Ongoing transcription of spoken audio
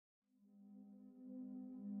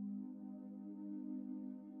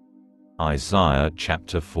Isaiah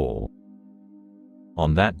chapter 4.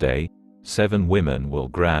 On that day, 7 women will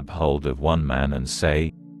grab hold of one man and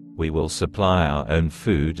say, "We will supply our own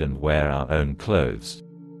food and wear our own clothes.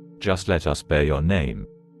 Just let us bear your name,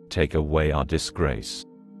 take away our disgrace."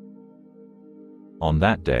 On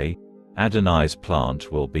that day, Adonai's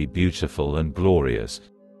plant will be beautiful and glorious,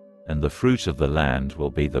 and the fruit of the land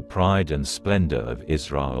will be the pride and splendor of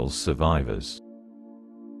Israel's survivors.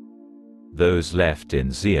 Those left in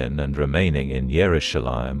Zion and remaining in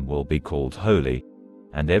Jerusalem will be called holy,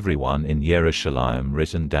 and everyone in Jerusalem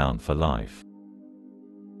written down for life.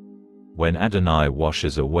 When Adonai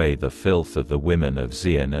washes away the filth of the women of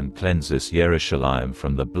Zion and cleanses Jerusalem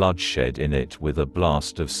from the bloodshed in it with a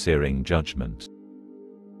blast of searing judgment.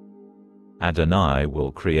 Adonai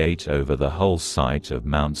will create over the whole site of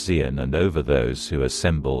Mount Zion and over those who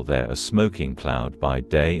assemble there a smoking cloud by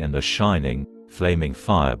day and a shining, flaming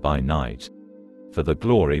fire by night. For the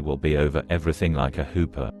glory will be over everything like a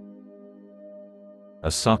hooper. A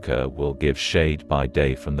sucker will give shade by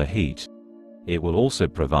day from the heat. It will also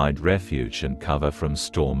provide refuge and cover from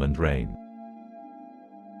storm and rain.